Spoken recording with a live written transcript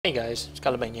Hey guys,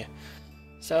 ScarletBane here.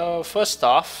 So first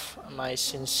off, my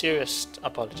sincerest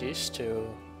apologies to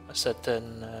a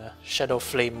certain Shadow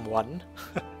Flame 1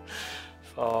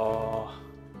 for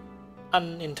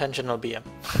unintentional BM.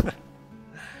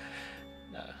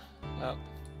 Well,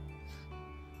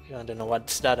 if you want to know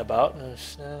what's that about,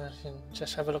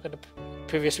 just have a look at the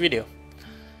previous video.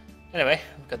 Anyway,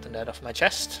 I've gotten that off my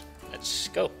chest. Let's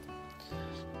go.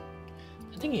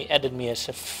 I think he added me as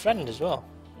a friend as well.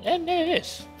 And there it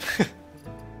is.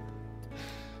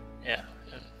 Yeah.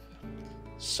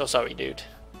 So sorry, dude.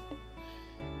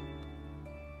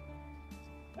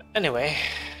 Anyway,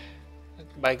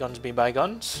 bygones be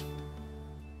bygones.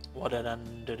 Water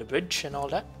under the bridge and all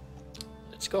that.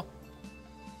 Let's go.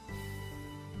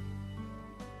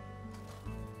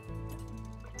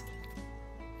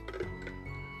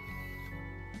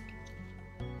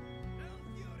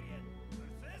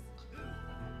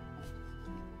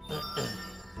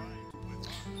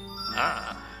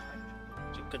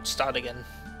 You could start again.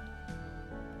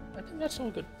 I think that's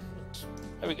all good. That's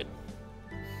very good.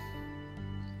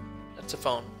 That's a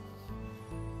phone.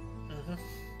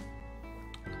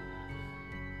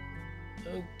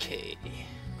 Okay.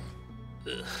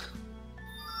 Ugh.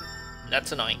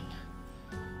 That's annoying.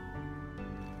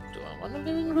 Do I want a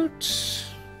living root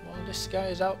while this guy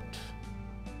is out?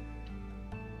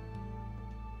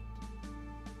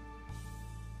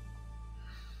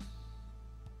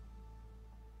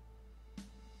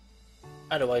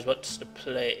 Otherwise, what's the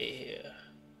play here?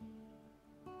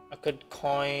 I could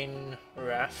coin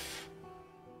Wrath.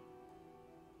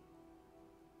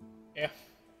 Yeah.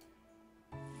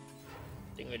 I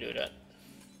think we do that.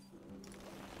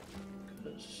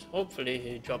 Because hopefully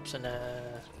he drops in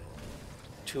a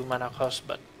 2 mana cost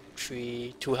but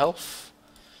 2 health.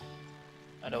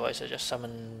 Otherwise I just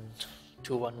summon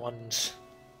 2 1/1s.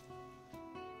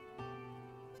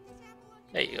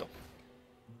 There you go.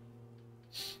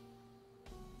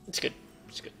 It's good.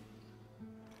 It's good.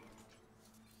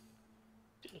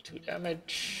 Deal 2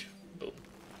 damage. Boom.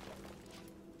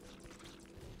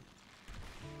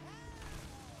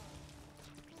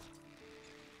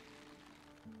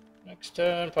 Next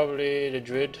turn, probably the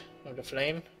Druid of the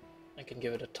Flame. I can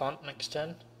give it a taunt next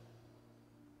turn.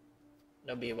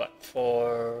 That'll be what,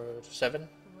 4/7?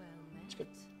 That's good.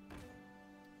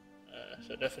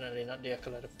 So definitely not the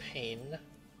Acolyte of Pain.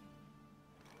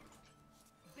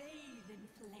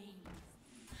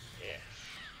 Yeah.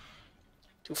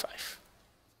 2/5.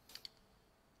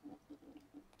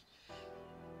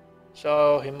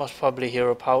 So he most probably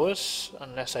hero powers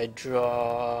unless I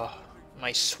draw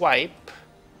my swipe.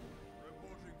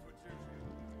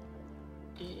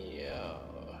 Yeah,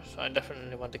 so I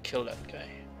definitely want to kill that guy.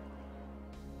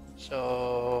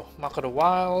 So Mark of the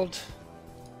Wild.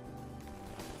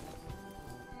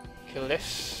 Kill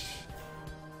this.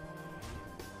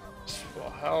 It's for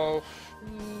health.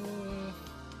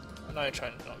 Another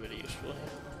try not really useful here.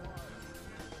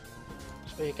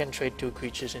 So he can trade 2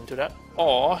 creatures into that.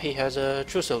 Or he has a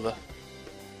True Silver.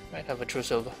 Might have a True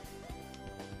Silver.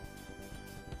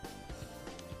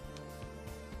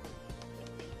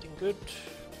 Anything good?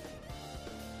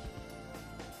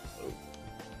 Oh.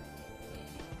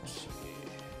 Let's see.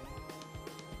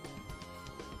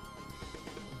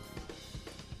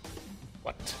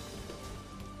 What?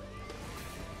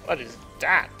 What is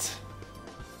that?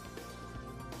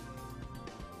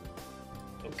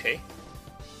 Okay.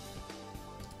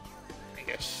 I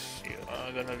guess you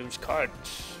are gonna lose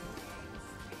cards.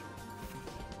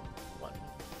 1,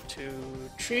 2,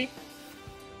 3.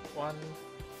 1,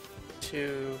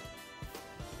 2,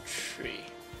 3.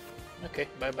 Okay,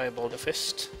 bye bye Boulder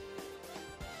Fist.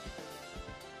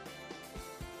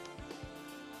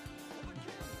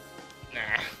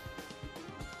 Nah.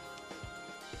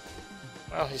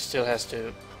 Well, he still has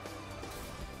to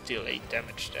deal 8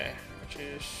 damage there, which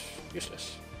is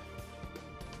useless.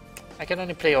 I can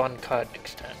only play 1 card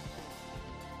next turn.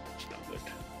 It's not good.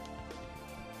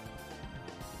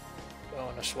 Do I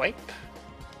want to swipe?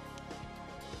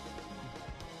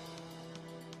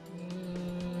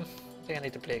 I think I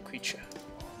need to play a creature.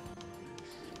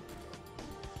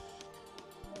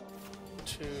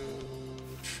 2,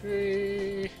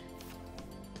 3.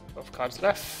 12 cards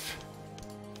left.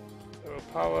 Hero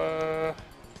power.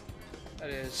 That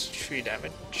is 3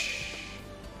 damage.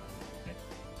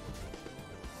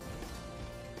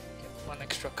 Get 1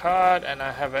 extra card, and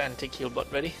I have an antique heal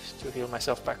bot ready to heal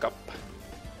myself back up.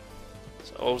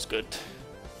 So all's good.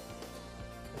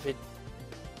 If it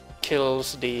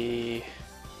kills the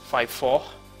 5/4,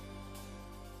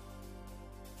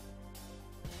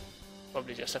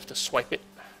 probably just have to swipe it.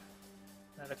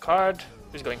 Another card.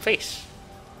 Who's going face?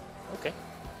 Okay.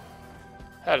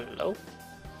 Hello.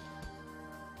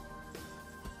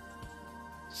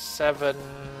 7.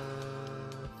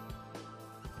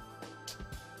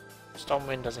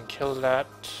 Stormwind doesn't kill that.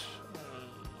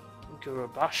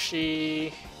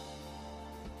 Gurubashi.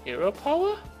 Hero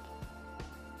power?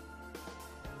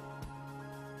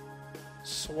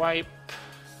 Swipe.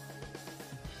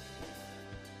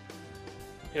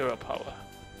 Hero power.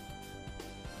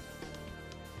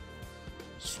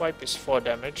 Swipe is 4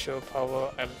 damage, hero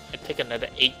power. I take another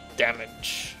 8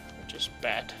 damage, which is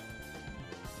bad.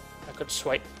 I could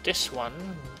swipe this one,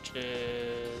 which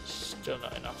is still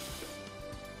not enough.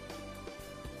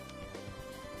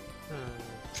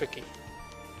 Tricky.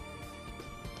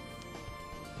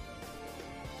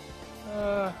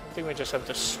 I think we just have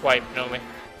to swipe, no way.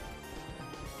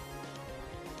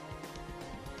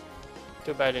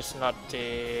 Too bad it's not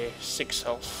the 6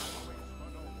 health.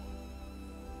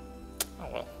 Oh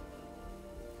well.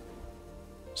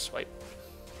 Swipe.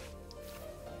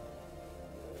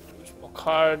 Use more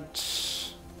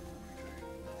cards.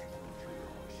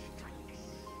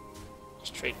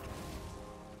 Just trade.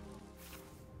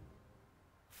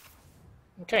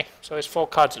 Okay, so there's 4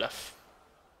 cards left.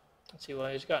 Let's see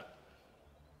what he's got.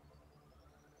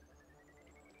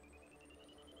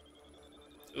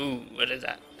 Ooh, what is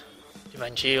that?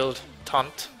 Divine Shield,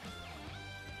 Taunt.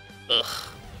 Ugh.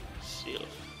 Seal.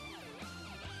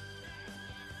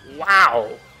 Wow!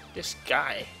 This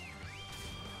guy.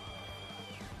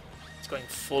 It's going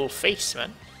full face,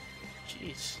 man.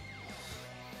 Jeez.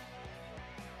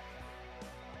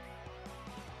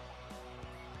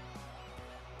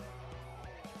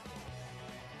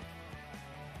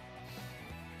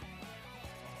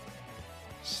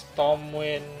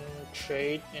 Stormwind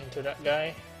trade into that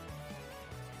guy.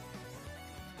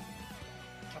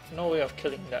 I have no way of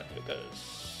killing that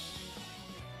because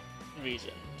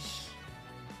reasons.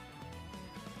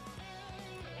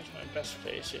 I guess my best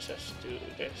place is just to do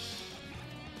this.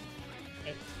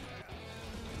 Okay.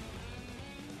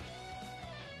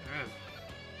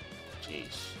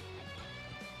 Jeez.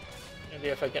 Maybe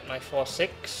if I get my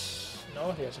 4/6.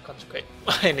 No, he has a consecrate.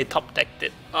 And he top decked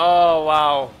it. Oh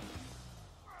wow.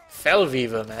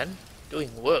 Fellweaver, man,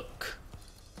 doing work.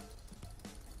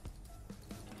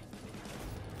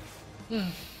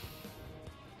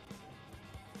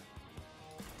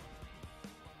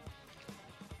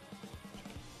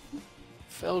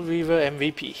 Fellweaver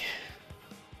MVP.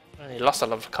 He lost a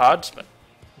lot of cards, but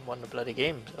won the bloody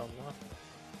game. So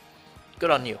good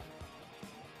on you.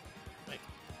 Like,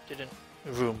 didn't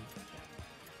room.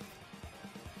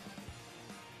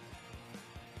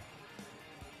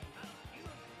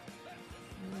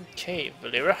 Okay,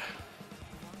 Valera.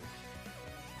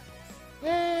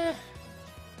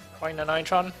 Coin a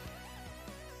Nitron.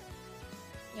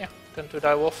 Yeah, turn to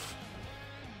Die Wolf.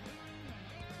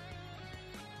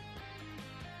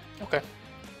 Okay.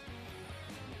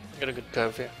 Got a good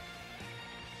curve here.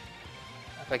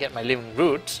 If I get my Living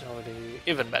Roots, it will be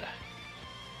even better.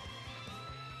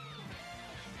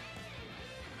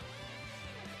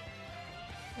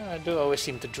 I do always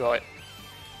seem to draw it.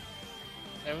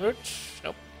 Living Roots?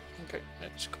 Nope. Okay,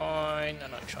 let's coin a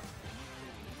Nitron.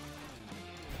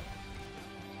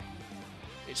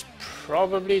 It's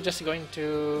probably just going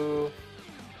to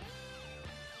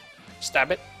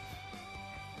stab it.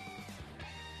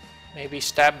 Maybe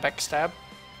stab, backstab.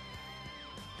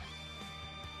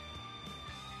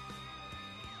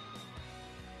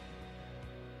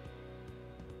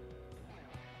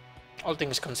 All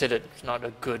things considered, it's not a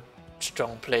good,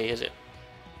 strong play, is it?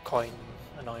 Coin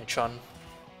a Nitron.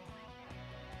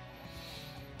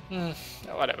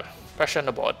 Whatever. Pressure on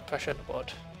the board. Pressure on the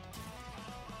board.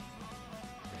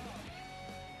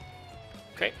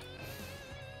 Okay.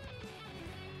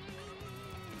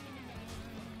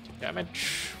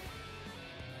 Damage.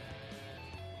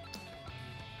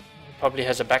 Probably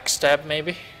has a backstab,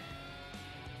 maybe.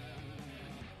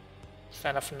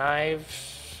 Fan of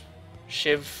Knives.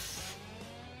 Shiv.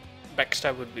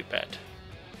 Backstab would be bad.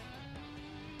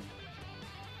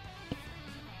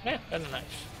 Yeah, that's nice.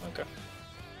 Okay.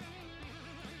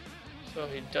 So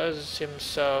he does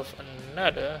himself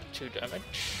another 2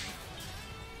 damage.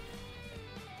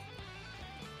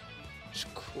 It's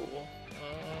cool.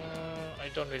 I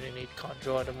don't really need card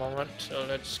draw at the moment, so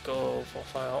let's go for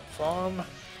Fire Out Farm.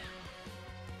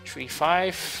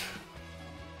 3/5.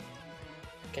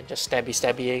 Can just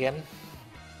stabby again.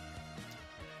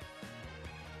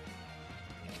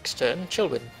 Next turn,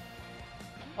 Chillwind.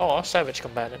 Or Savage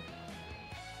Combatant.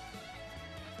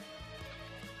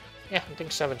 Yeah, I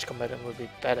think Savage Combatant would be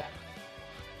better.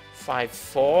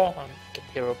 5/4, get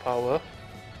hero power.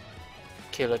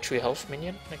 Kill a 3 health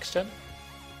minion next turn.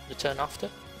 The turn after.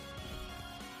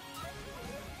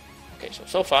 Okay,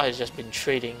 so far he's just been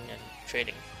trading and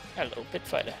trading. Hello, Pit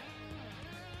Fighter.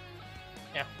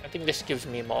 Yeah, I think this gives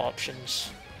me more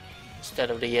options instead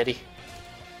of the Yeti.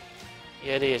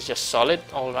 Yeti is just solid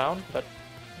all around, but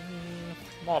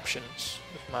more options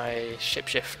with my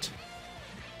shapeshift.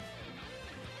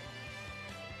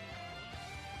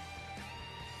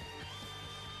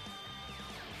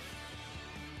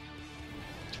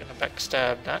 Gonna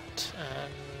backstab that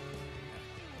and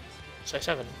say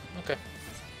 7. Okay.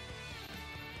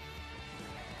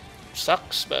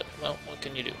 Sucks, but well, what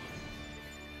can you do?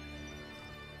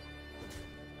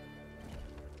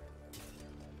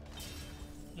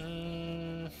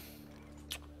 I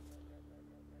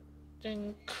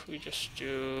think we just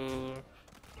do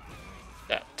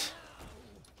that.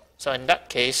 So in that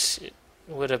case, it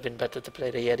would have been better to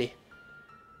play the Yeti.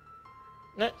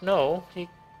 No, he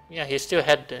still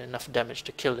had enough damage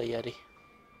to kill the Yeti.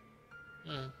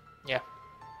 Yeah.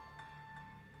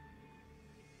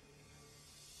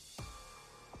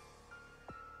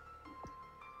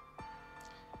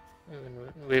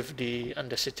 Even with the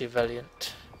Undercity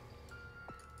Valiant.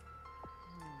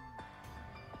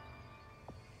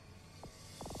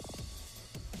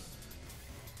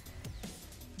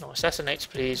 No, assassinates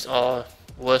please, or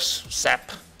worse,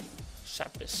 sap.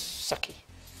 Sap is sucky.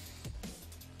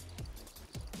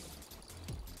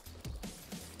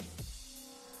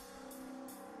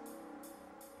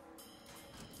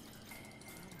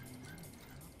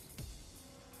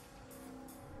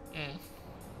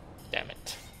 Damn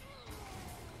it.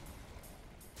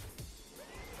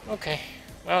 Okay,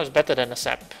 well, it's better than a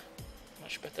sap.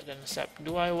 Much better than a sap.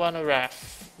 Do I want a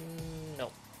Wrath?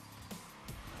 No.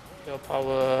 Your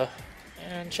power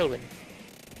and she'll win.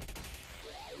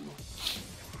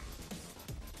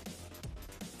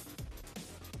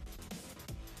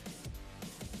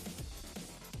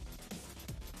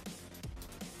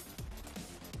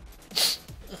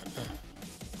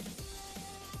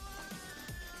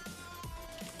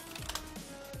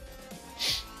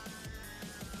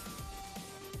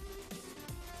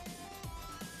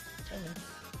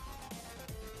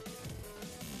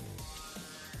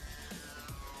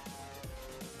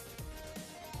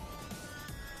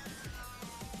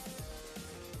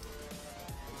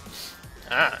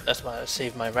 Ah, that's what I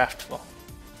saved my raft for.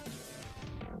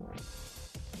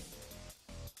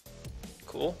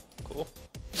 Cool, cool.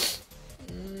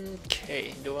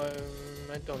 Okay,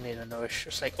 I don't need a nourish,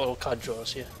 just like all card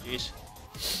draws here, jeez.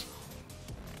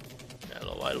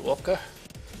 Hello, Wild Walker.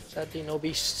 Sadly, no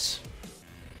beasts.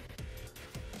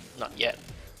 Not yet.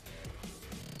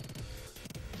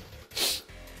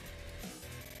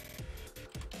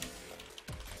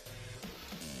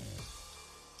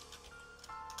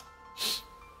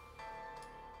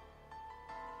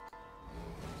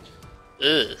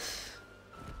 Ugh.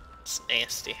 It's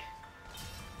nasty.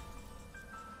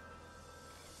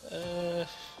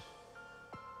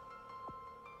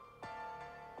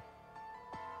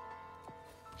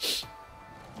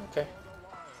 Okay.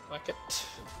 Like it.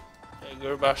 Okay,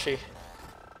 Gurbashi.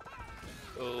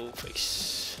 Go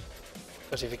face.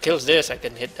 Because if he kills this, I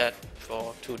can hit that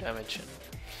for 2 damage. And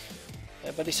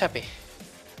everybody's happy.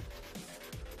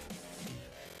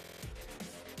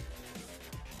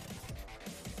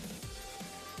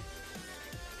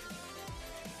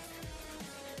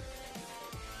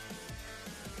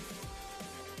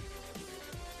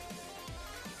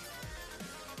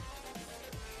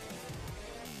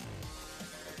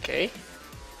 Okay.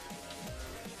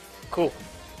 Cool.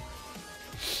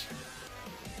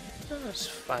 That's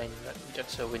fine. That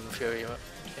gets a Wind Fury. What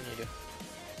can you do?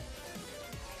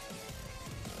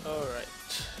 Alright.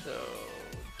 So,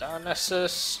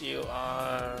 Darnassus, you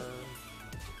are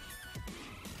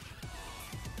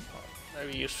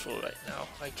very useful right now.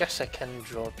 I guess I can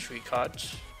draw 3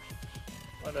 cards.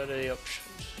 What are the options?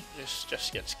 This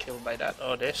just gets killed by that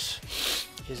or this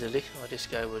easily, or this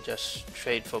guy will just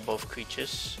trade for both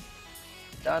creatures.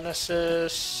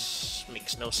 Darnassus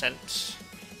makes no sense.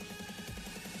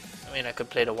 I mean, I could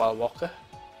play the Wild Walker,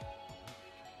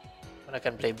 but I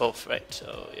can play both, right?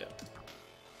 So yeah,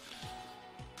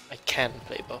 I can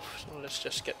play both. So let's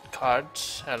just get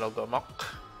cards. Hello, Gormok.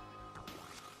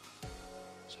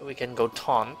 So we can go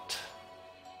Taunt.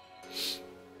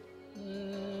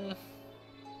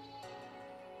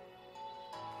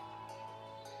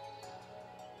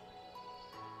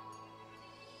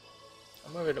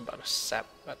 I'm worried about a sap,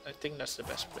 but I think that's the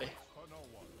best play.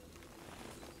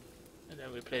 And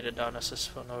then we play the Darnassus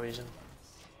for no reason.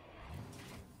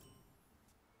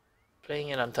 Playing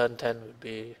it on turn 10 would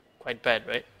be quite bad,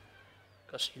 right?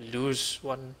 Because you lose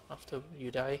 1 after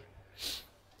you die.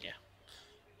 Yeah,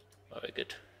 very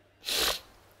good.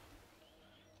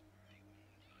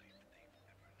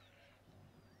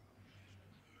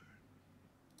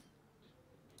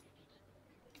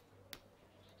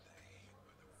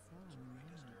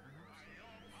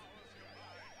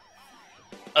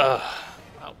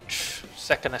 Ouch.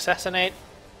 Second assassinate.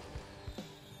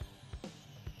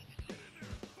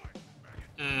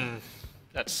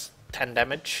 That's 10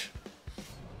 damage.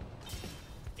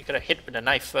 You could have hit with a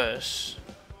knife first.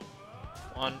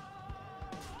 1,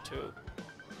 2.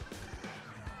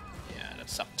 Yeah, that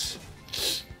sucks.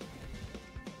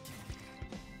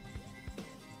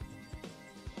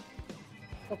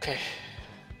 Okay.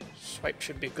 Swipe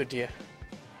should be good here.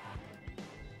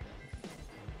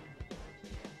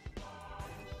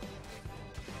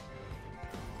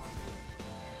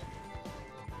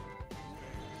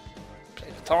 Play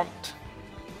the taunt.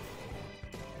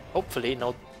 Hopefully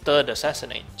no third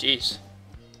assassinate. Jeez.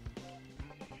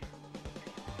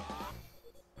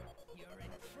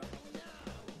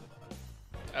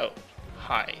 Oh,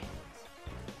 hi.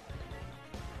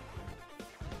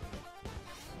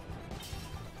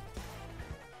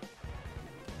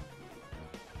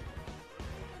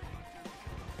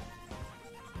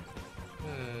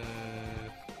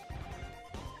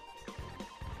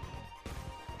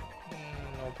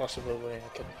 No possible way I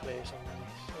can play something.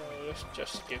 So let's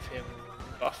just give him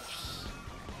buffs.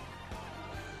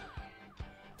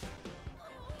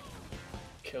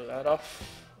 Kill that off.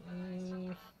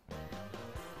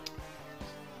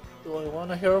 Do I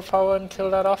want a hero power and kill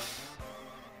that off?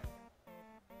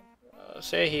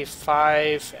 Say he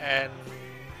 5 and...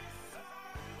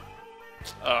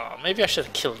 maybe I should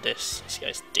have killed this. This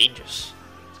guy's dangerous.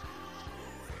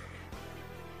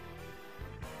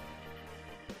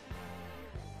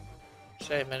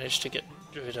 Say I managed to get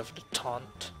rid of the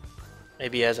taunt.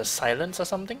 Maybe he has a silence or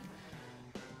something?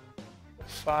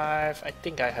 5, I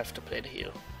think I have to play the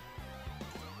heal.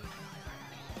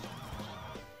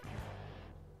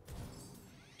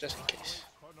 Just in case.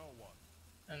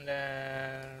 And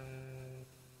then...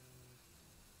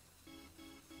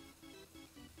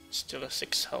 still a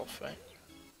 6 health, right?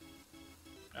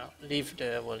 No, leave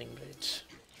the Whirling Blades.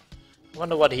 I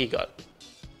wonder what he got.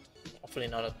 Hopefully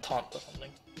not a taunt or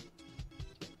something.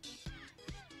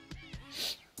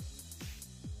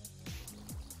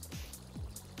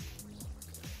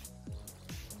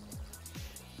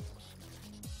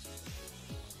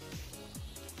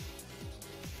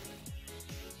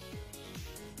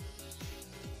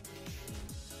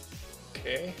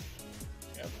 Okay,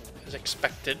 yep, as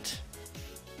expected.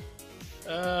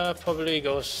 Probably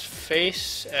goes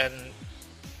face and...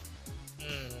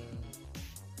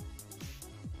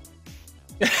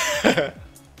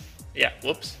 yeah,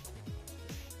 whoops.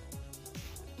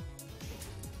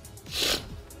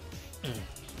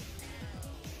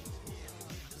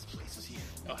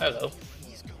 Oh, hello.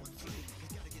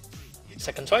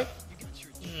 Second swipe?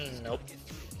 Nope.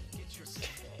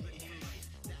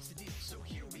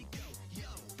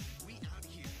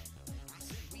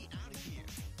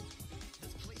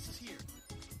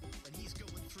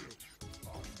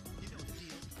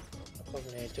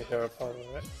 Probably need to hero power,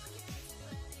 right?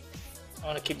 I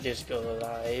want to keep this girl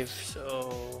alive,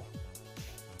 so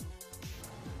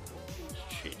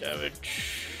 3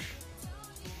 damage.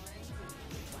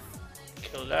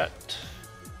 Kill that.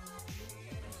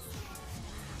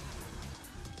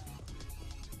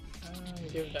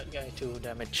 Give that guy 2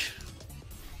 damage.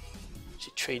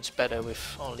 She trades better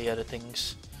with all the other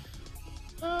things.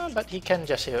 But he can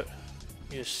just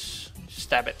use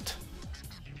stab it.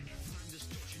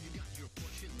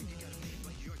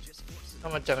 How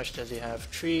much damage does he have?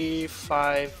 3,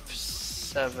 5,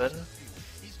 7.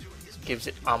 Gives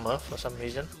it armor for some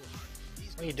reason.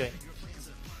 What are you doing?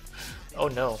 Oh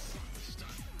no.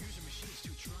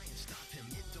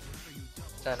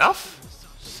 Is that enough?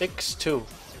 6, 2.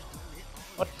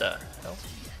 What the hell?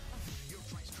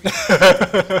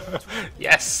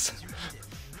 Yes!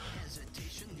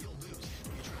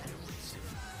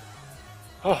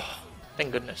 Oh,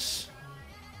 thank goodness.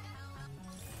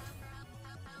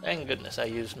 Thank goodness I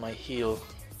used my heal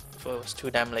before it was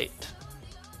too damn late.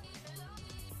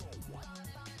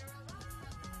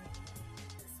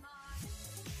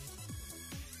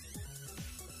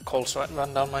 Cold sweat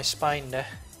run down my spine there.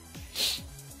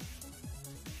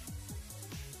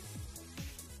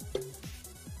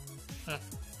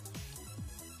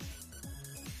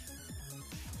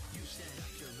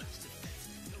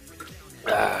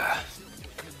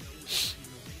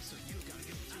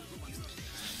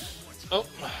 Oh,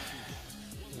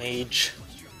 mage.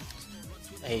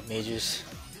 I hate mages.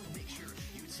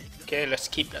 Okay, let's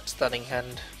keep that starting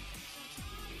hand.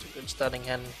 It's a good starting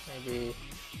hand. Maybe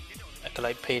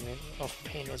Acolyte Pain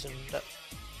isn't that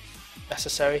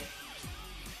necessary.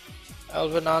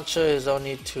 Elven Archer is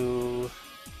only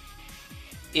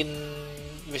in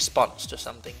response to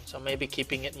something, so maybe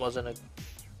keeping it wasn't a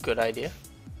good idea.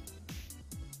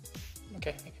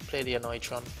 Okay, I can play the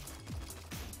Unintentional.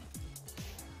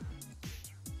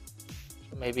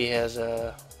 So maybe he has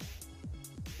a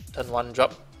turn 1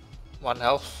 drop, 1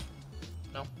 health.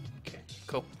 No? Okay,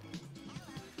 cool.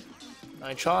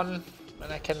 Unintentional,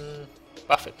 and I can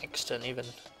buff it next turn even.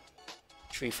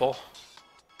 3-4.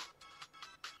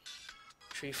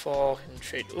 3-4 can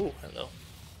trade. Ooh, hello.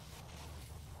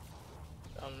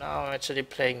 So now I'm actually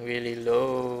playing really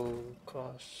low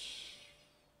cost.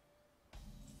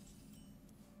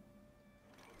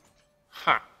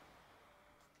 Huh.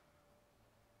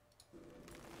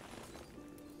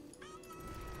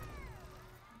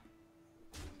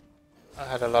 I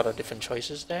had a lot of different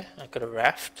choices there. I could have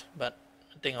Raft, but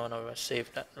I think I want to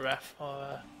save that Raft for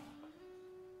a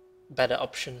better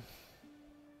option.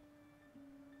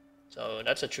 So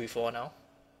that's a 3-4 now.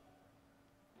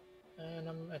 And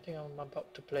I think I'm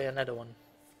about to play another one.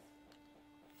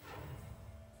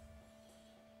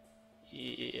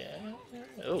 Yeah.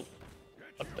 Oh,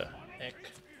 what the heck?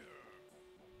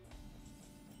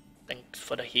 Thanks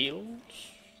for the heals.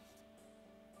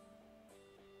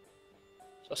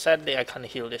 So sadly I can't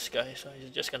heal this guy, so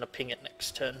he's just gonna ping it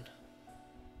next turn.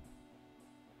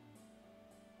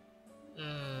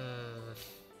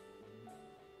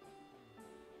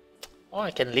 Oh, I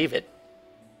can leave it.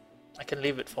 I can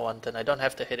leave it for 1 turn. I don't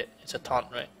have to hit it. It's a taunt,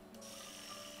 right?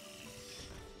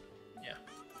 Yeah.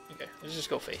 Okay, let's just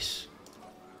go face.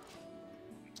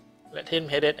 Let him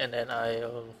hit it and then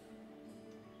I'll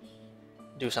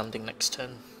do something next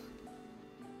turn.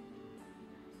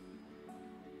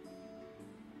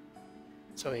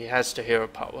 So he has the hero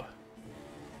power.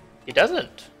 He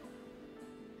doesn't.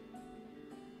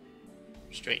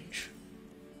 Strange.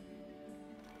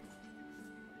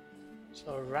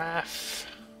 So Wrath,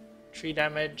 3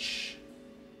 damage.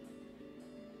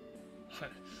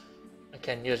 I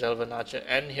can use Elven Archer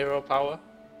and hero power.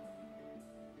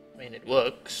 I mean, it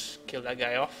works. Kill that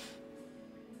guy off.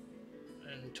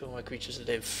 And 2 more creatures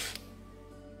live.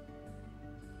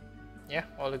 Yeah,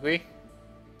 all agree?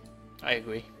 I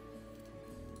agree.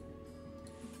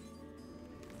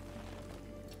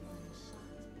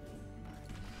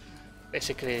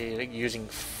 Basically, like using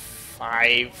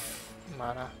 5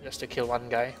 mana just to kill 1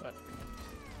 guy, but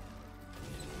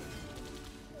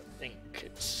I think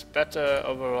it's better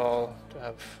overall to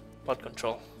have pot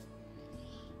control.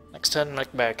 Next turn,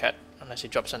 like Bearcat, unless he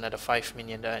drops another 5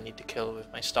 minion that I need to kill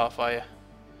with my Starfire.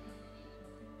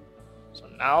 So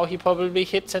now he probably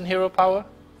hits and hero power.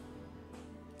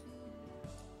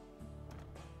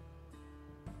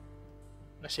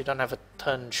 Unless you don't have a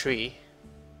turn 3.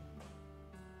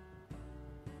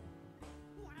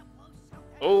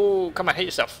 Oh, come on, hit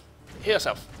yourself. Hit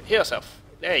yourself. Hit yourself.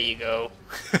 There you go.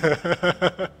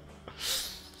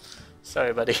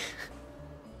 Sorry, buddy.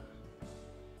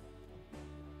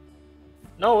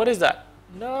 No, what is that?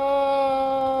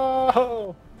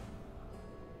 No!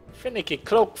 Finicky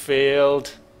cloak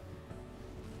failed.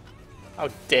 How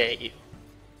dare you?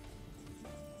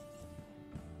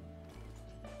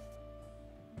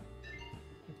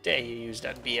 How dare you use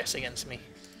that BS against me?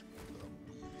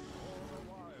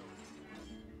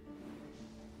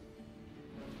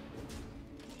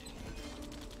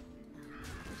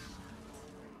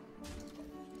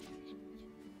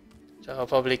 So I'll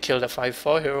probably kill the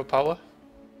 5-4 hero power.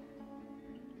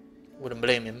 Wouldn't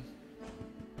blame him.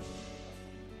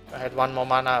 If I had 1 more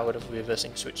mana, I would have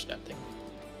reversing switched that thing.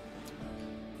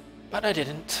 But I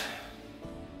didn't.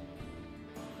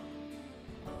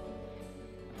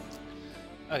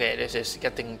 Okay, this is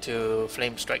getting to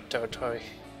Flame Strike territory.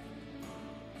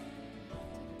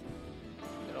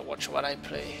 Gotta watch what I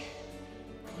play.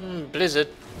 Blizzard.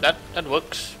 That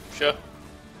works, sure.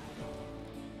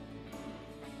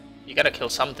 You gotta kill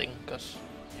something, because,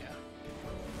 yeah.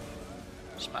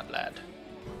 Smart lad.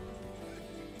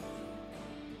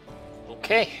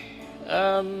 Okay.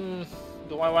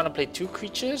 Do I want to play 2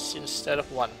 creatures instead of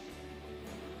 1?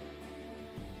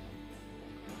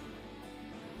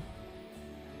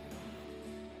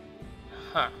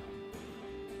 Huh.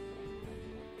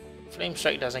 Flame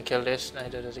Strike doesn't kill this,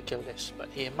 neither does it kill this, but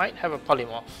he might have a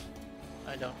polymorph.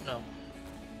 I don't know.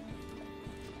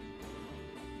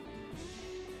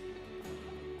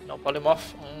 No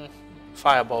polymorph?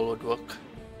 Fireball would work.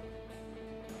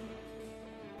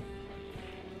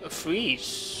 A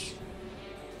freeze.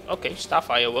 Okay,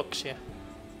 Starfire works here.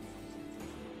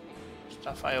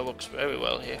 Starfire works very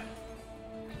well here.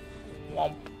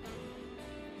 Womp.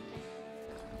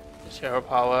 Zero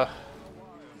power.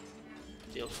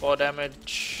 Deal 4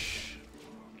 damage.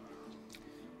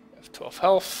 I have 12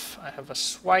 health. I have a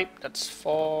swipe, that's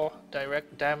 4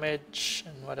 direct damage.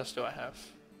 And what else do I have?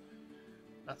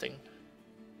 Nothing.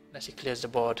 Unless he clears the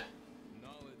board.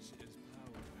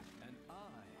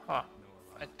 Huh.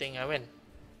 I think I win.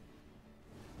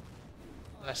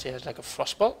 Unless he has like a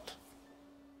frostbolt.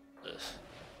 Ugh.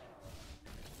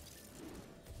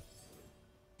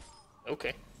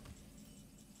 Okay.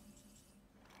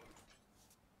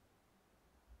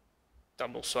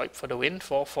 Double swipe for the win.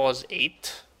 4 4's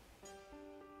 8.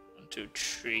 1 2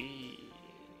 3.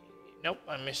 Nope,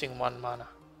 I'm missing 1 mana.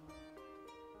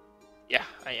 Yeah,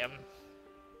 I am.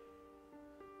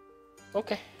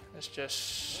 Okay, let's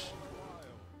just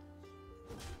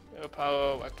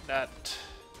power, whack that,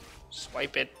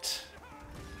 swipe it,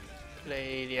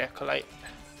 play the Acolyte,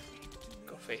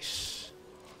 go face.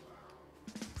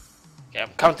 Okay,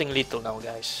 I'm counting lethal now,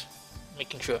 guys,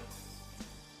 making sure.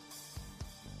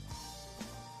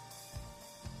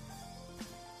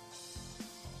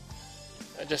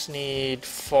 I just need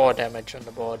 4 damage on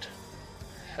the board.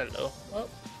 Hello. Oh,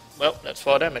 well, that's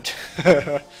 4 damage.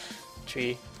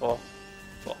 3, 4,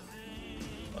 4.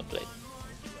 Well played.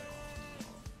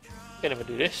 Can't even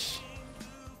do this.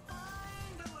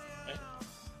 Right.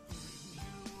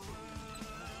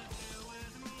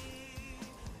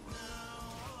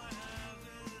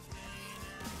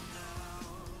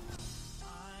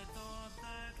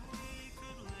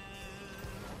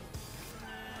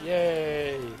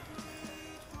 Yay!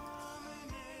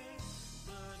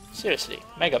 Seriously,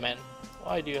 Mega Man,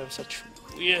 why do you have such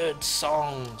weird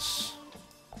songs?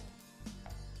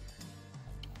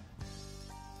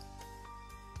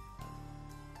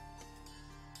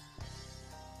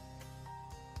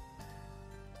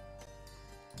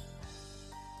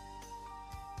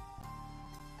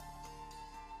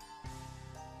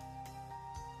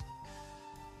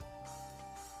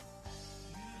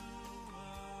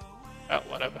 Oh,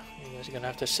 whatever. You guys are gonna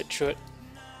have to sit through it.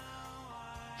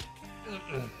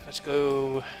 Let's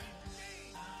go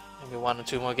maybe 1 or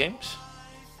 2 more games.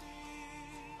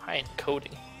 High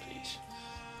encoding, please.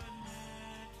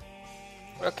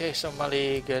 Okay, so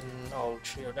Mulligan all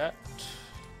 3 of that.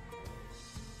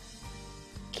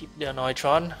 Keep the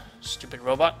Anoitron, stupid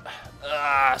robot.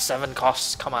 7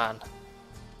 costs, come on.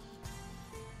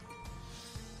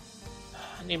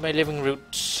 I need my living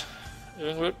roots.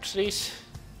 Living roots, please.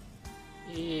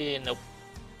 Yeah, nope.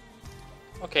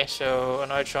 Okay, so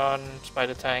Anoitron,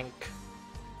 Spider Tank,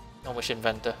 no Wish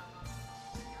Inventor.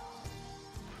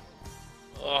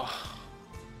 Oh.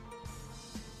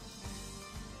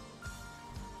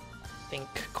 Think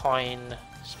coin,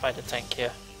 Spider Tank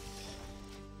here.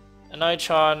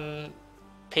 Anoitron,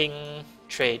 ping,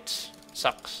 trades,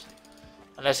 sucks.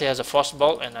 Unless he has a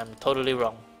Frostbolt and I'm totally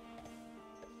wrong.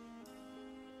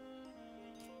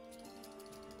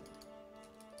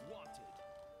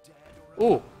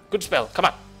 Ooh, good spell, come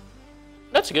on.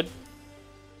 That's good.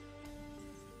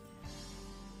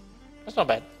 That's not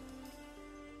bad.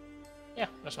 Yeah,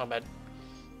 that's not bad.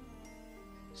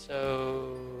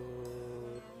 So...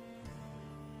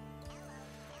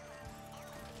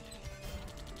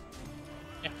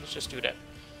 yeah, let's just do that.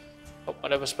 Oh,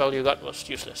 whatever spell you got was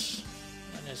useless.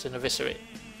 And it's an Eviscerate.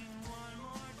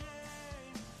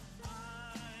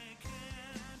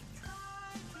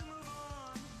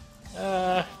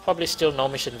 Probably still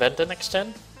Gnomish Inventor next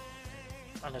turn.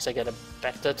 Unless I get a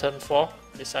better turn 4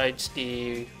 besides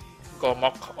the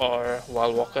Gormok or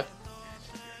Wild Walker.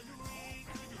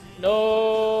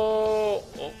 No!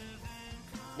 Oh.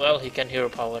 Well, he can hero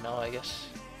power now, I guess.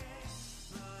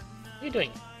 What are you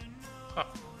doing? Huh.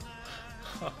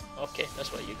 Okay,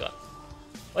 that's what you got.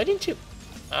 Why didn't you?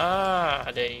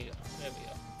 Ah, there you go. There we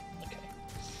go.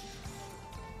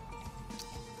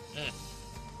 Okay.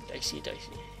 Dicey,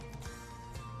 dicey.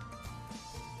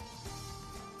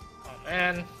 Oh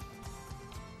man.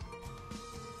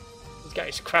 This guy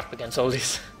is crap against all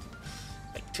this.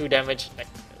 Like 2 damage. Like,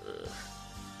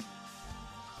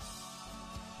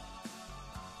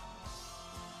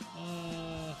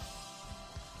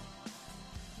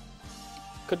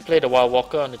 could play the Wild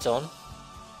Walker on its own.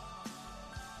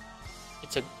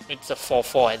 It's a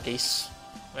 4/4 at least,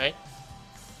 right?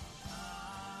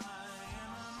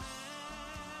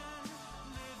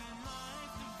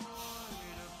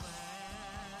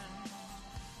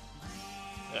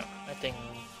 Yeah, I think.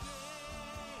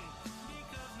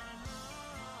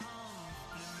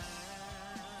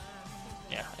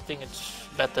 Yeah, I think it's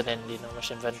better than the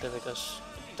Gnomish Inventor because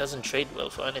it doesn't trade well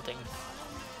for anything.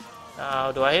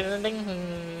 Now, do I hit anything?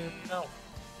 No.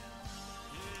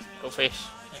 Go face.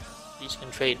 Yeah, these can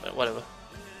trade, but whatever.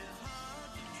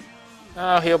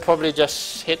 Now he'll probably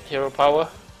just hit hero power.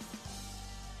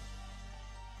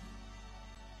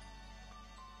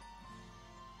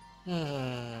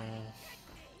 Ugh.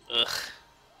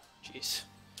 Jeez.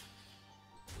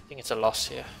 I think it's a loss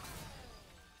here.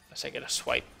 Unless I get a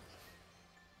swipe.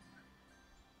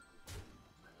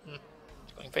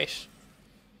 face.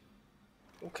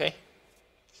 Okay.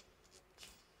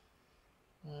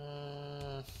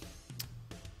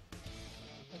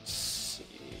 Let's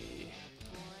see.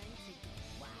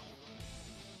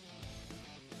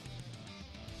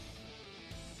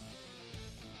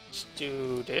 Let's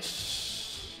do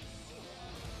this.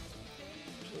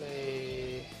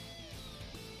 Play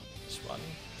this one.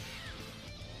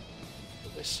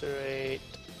 Eviscerate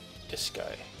this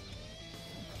guy.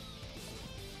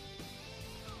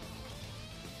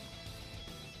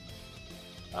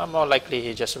 More likely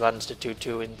he just runs the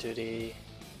 2-2 into the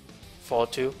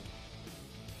 4-2.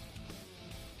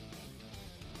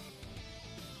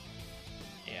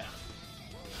 Yeah.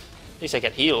 At least I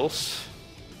get heals.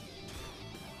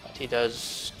 But he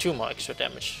does 2 more extra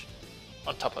damage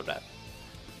on top of that.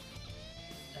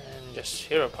 And just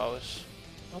hero powers.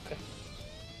 Okay.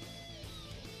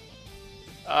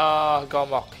 Ah,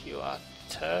 Gormok, you are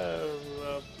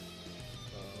terrible.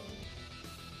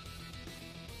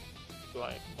 Do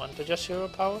I want to just hero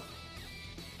power?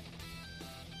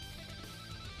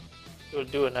 It will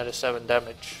do another 7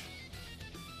 damage.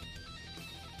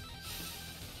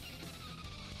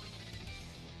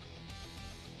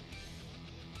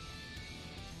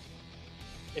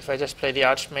 If I just play the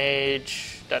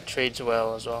Archmage, that trades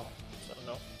well as well. So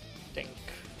no, think.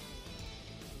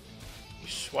 You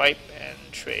swipe and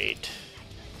trade.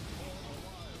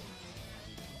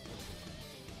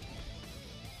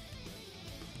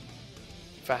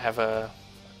 If I have a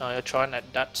Neutron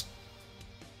at that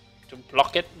to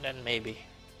block it, then maybe.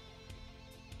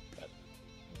 But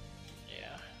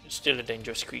yeah, it's still a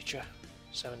dangerous creature.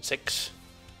 7/6.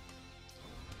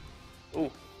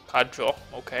 Ooh, card draw.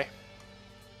 Okay.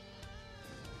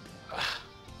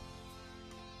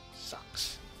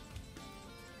 Sucks.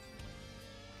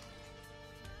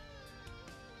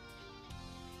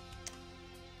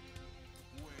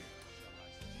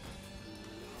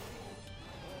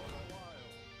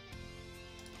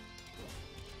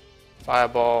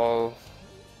 Fireball,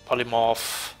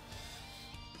 Polymorph.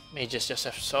 Mages just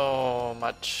have so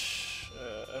much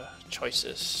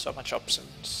choices, so much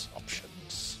options.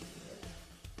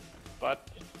 But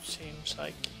it seems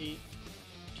like he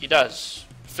does.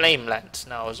 Flame Lance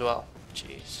now as well.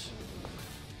 Jeez.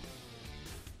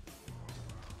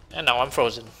 And now I'm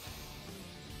frozen.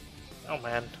 Oh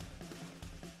man.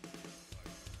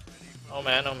 Oh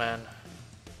man, oh man.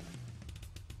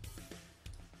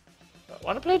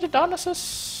 Want to play the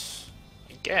Darnassus?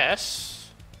 I guess.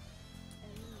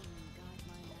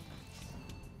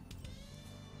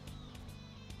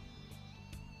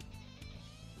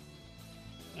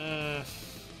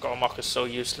 Gormok is so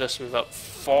useless without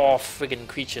 4 friggin'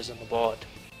 creatures on the board.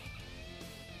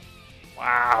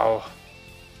 Wow.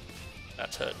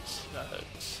 That hurts. That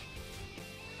hurts.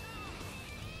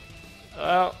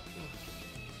 Well,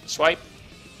 swipe.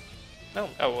 No,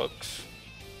 that works.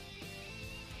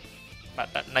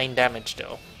 But that 9 damage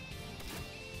though.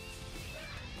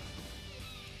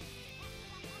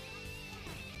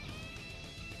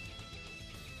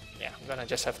 Yeah, I'm gonna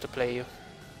just have to play you.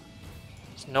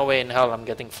 There's no way in hell I'm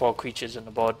getting 4 creatures on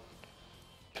the board.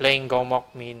 Playing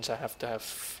Gormok means I have to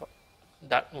have...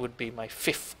 That would be my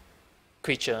 5th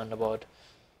creature on the board.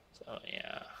 So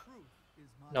yeah,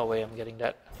 no way I'm getting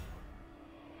that.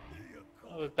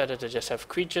 It's better to just have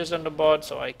creatures on the board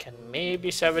so I can maybe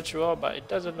Savage Roar, but it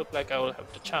doesn't look like I will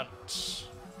have the chance.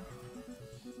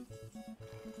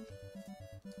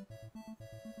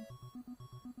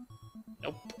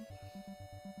 Nope.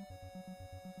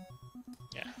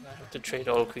 Yeah, I have to trade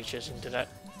all creatures into that.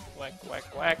 Whack,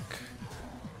 whack, whack.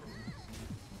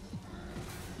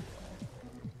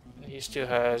 He still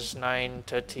has 9,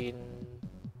 13.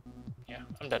 Yeah,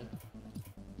 I'm done.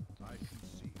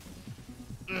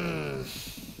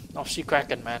 Offsea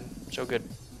Kraken, man. So good.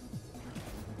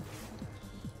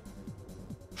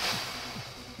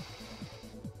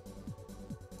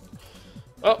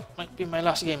 Well, might be my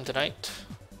last game tonight.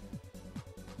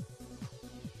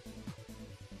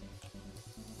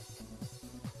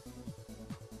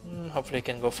 Hopefully I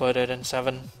can go further than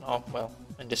 7. Oh, well,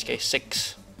 in this case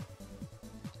 6.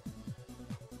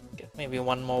 Get maybe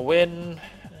 1 more win,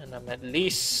 and I'm at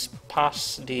least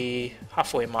past the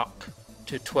halfway mark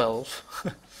to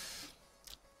 12.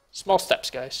 Small steps,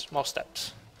 guys. Small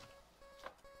steps.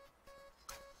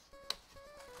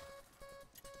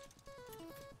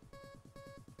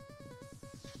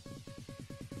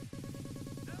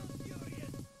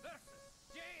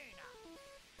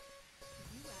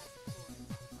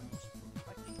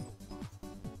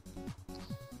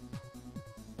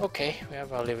 Okay, we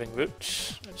have our Living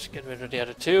Roots. Let's get rid of the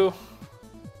other 2.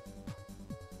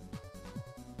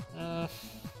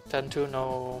 10-2,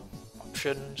 no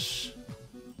options.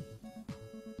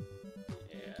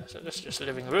 Yeah, so this is just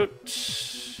living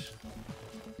roots.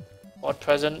 Board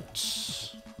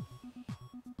presence.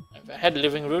 If I had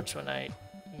living roots when I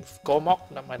moved Gormok,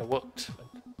 that might have worked, but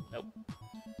nope.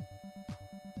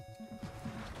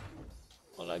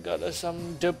 All I got are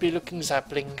some derpy looking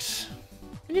saplings.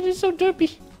 Look at it, so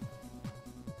derpy.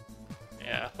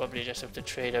 Yeah, probably just have to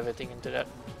trade everything into that.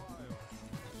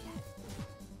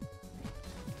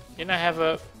 Didn't I have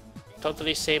a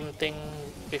totally same thing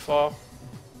before?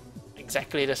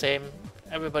 Exactly the same.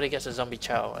 Everybody gets a zombie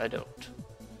chow, I don't.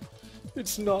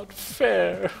 It's not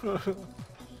fair.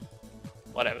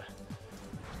 Whatever.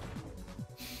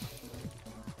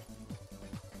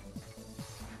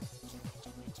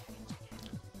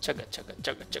 Chugga chugga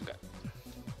chugga chugga.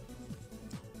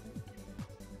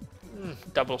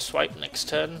 Double swipe next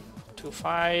turn.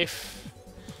 2-5.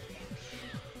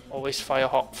 Always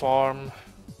Firehawk farm.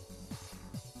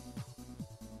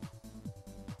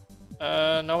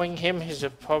 Knowing him, he's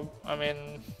a I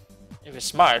mean, if he's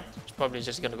smart, he's probably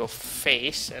just gonna go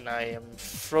face, and I am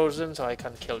frozen, so I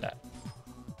can't kill that.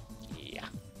 Yeah.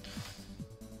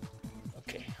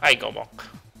 Okay, hi Gomok.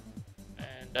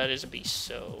 And that is a beast,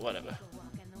 so whatever.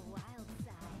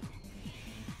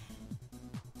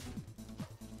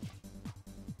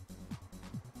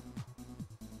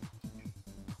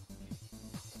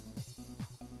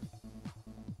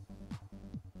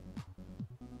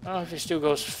 Oh, if he still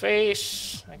goes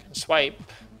face, I can swipe,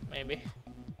 maybe.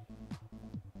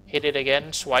 Hit it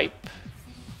again, swipe.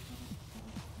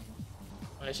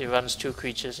 Unless he runs 2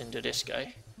 creatures into this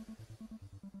guy.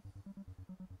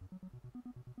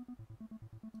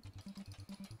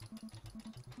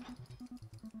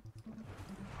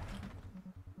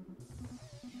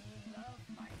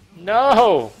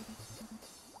 No!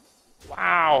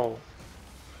 Wow!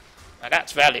 Now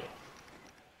that's value.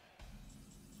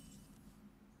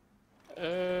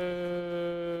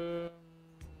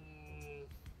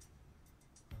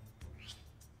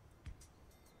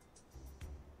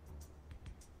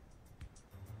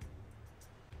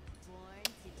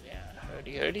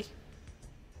 Yeah, hurdy.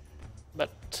 But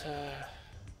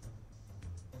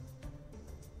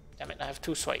damn it, I have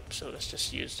 2 swipes, so let's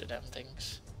just use the damn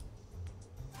things.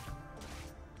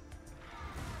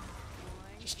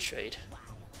 Just trade.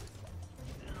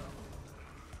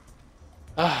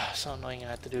 Ah, so annoying I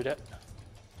had to do that.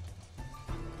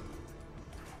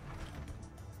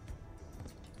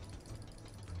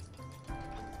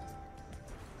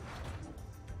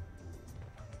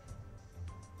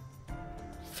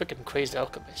 Freaking crazy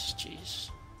alchemist, jeez.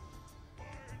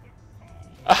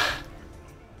 Ah.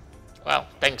 Well,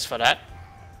 thanks for that.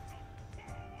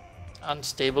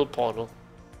 Unstable portal.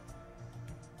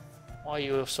 Why are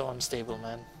you so unstable,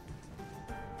 man?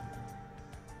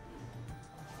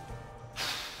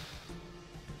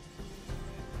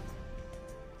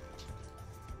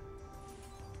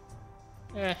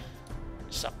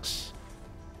 Sucks.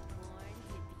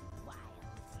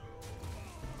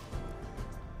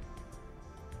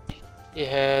 He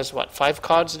has what, 5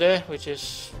 cards there, which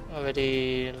is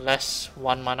already less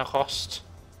 1 mana cost.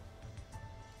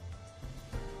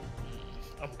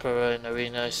 Emperor in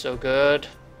Arena is so good.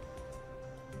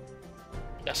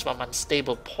 That's from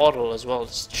Unstable Portal as well,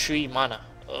 it's 3 mana.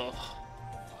 Ugh.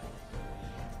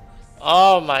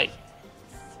 Oh my.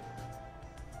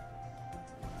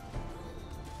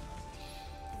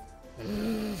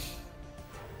 And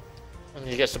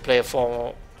he gets to play a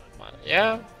 4 mana.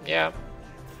 Yeah.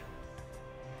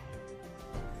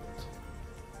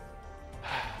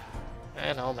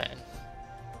 I know, man.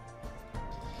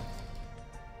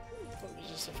 We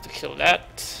just have to kill that.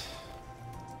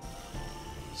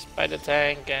 Spider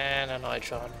tank and a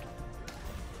Neutron.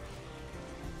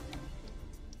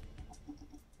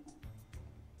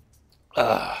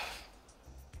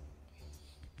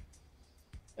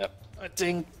 Yep, I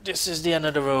think this is the end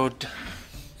of the road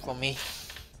for me.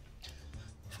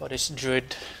 For this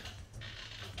druid.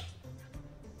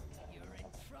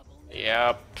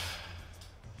 Yep.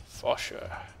 For sure.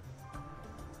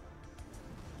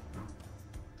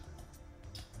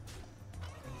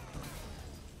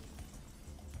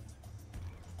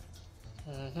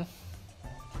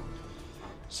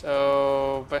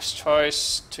 So best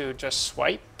choice to just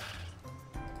swipe.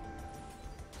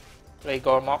 Play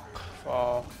Gormok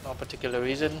for no particular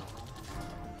reason.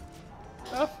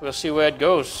 Oh, we'll see where it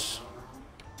goes.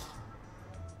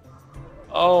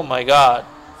 Oh my god.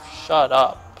 Shut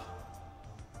up.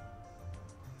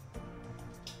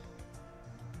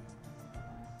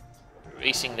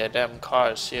 Racing their damn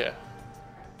cars here.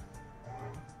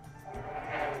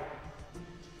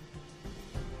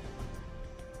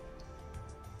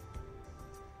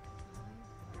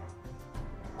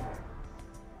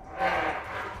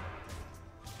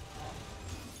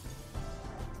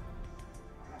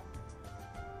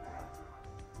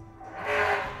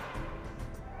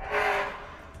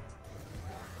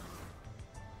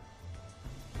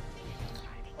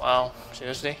 Wow,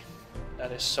 seriously?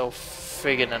 That is so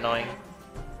friggin' annoying.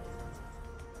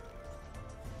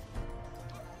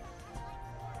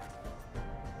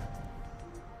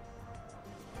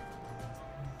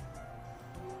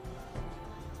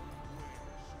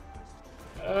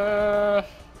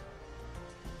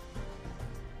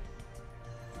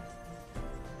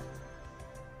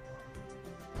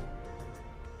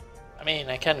 I mean,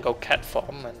 I can go cat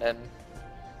form and then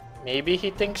maybe he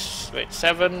thinks, wait,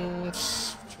 7, 2,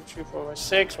 3, 4, 5,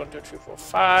 6, 1, 2, 3, 4,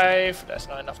 5. That's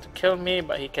not enough to kill me,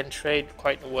 but he can trade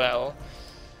quite well.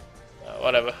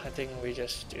 Whatever, I think we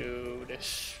just do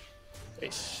this.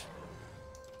 Base.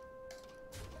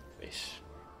 Base.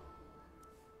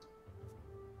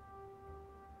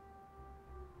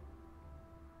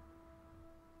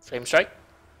 Flame strike.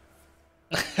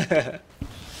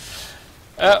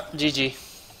 Oh, GG.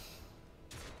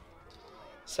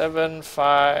 7,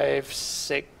 5,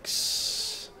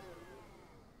 6.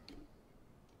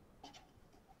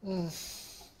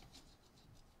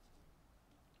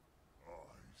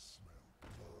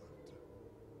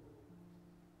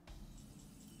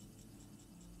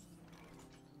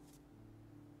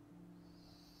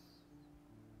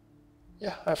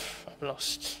 Yeah, I've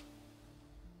lost.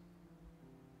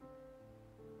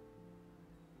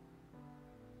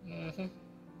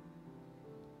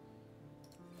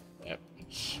 Yep,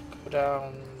 let's go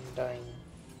down, dying.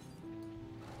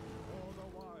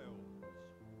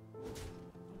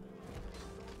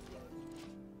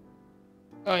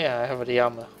 Oh yeah, I have the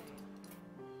armor.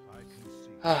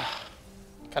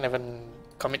 Can't even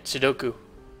commit Sudoku.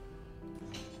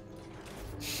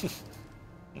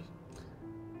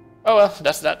 Oh well,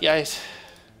 that's that, guys.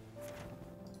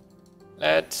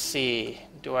 Let's see.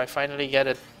 Do I finally get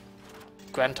a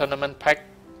Grand Tournament pack?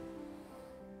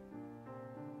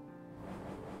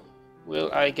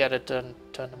 Will I get a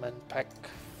tournament pack?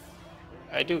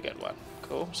 I do get one.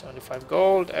 Cool. 75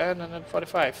 gold and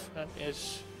 145. That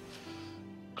is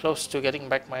close to getting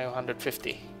back my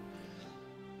 150.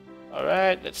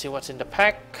 Alright, let's see what's in the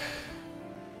pack.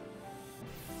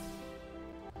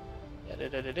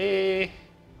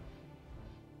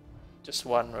 Just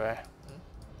one rare.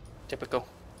 Typical.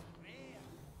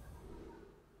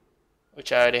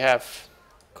 Which I already have.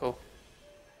 Cool.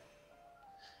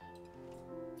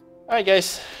 Alright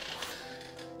guys,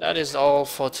 that is all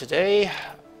for today.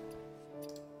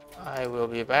 I will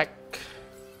be back.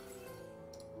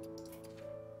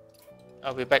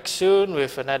 I'll be back soon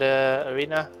with another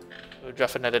arena. We'll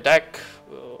draft another deck.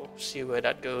 We'll see where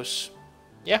that goes.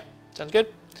 Yeah, sounds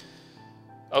good.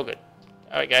 Oh good.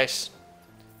 Alright guys,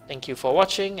 thank you for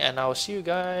watching and I'll see you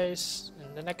guys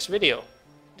in the next video.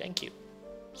 Thank you.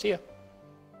 See ya.